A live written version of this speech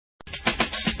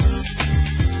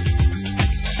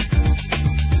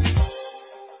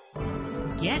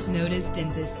noticed in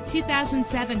this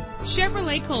 2007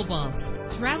 Chevrolet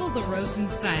Cobalt. Travel the roads in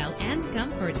style and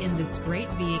comfort in this great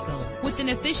vehicle with an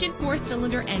efficient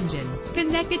 4-cylinder engine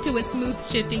connected to a smooth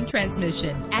shifting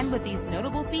transmission. And with these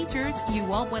notable features, you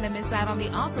won't want to miss out on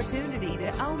the opportunity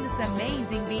to own this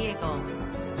amazing vehicle.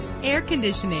 Air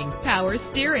conditioning, power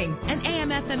steering, an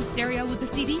AM/FM stereo with a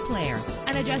CD player,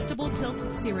 an adjustable tilt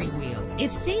steering wheel.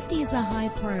 If safety is a high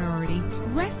priority,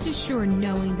 rest assured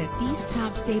knowing that these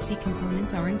top safety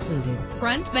components are included: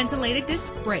 front ventilated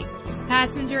disc brakes,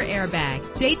 passenger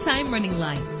airbag, daytime running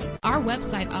lights. Our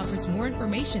website offers more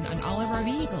information on all of our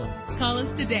vehicles. Call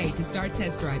us today to start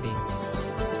test driving.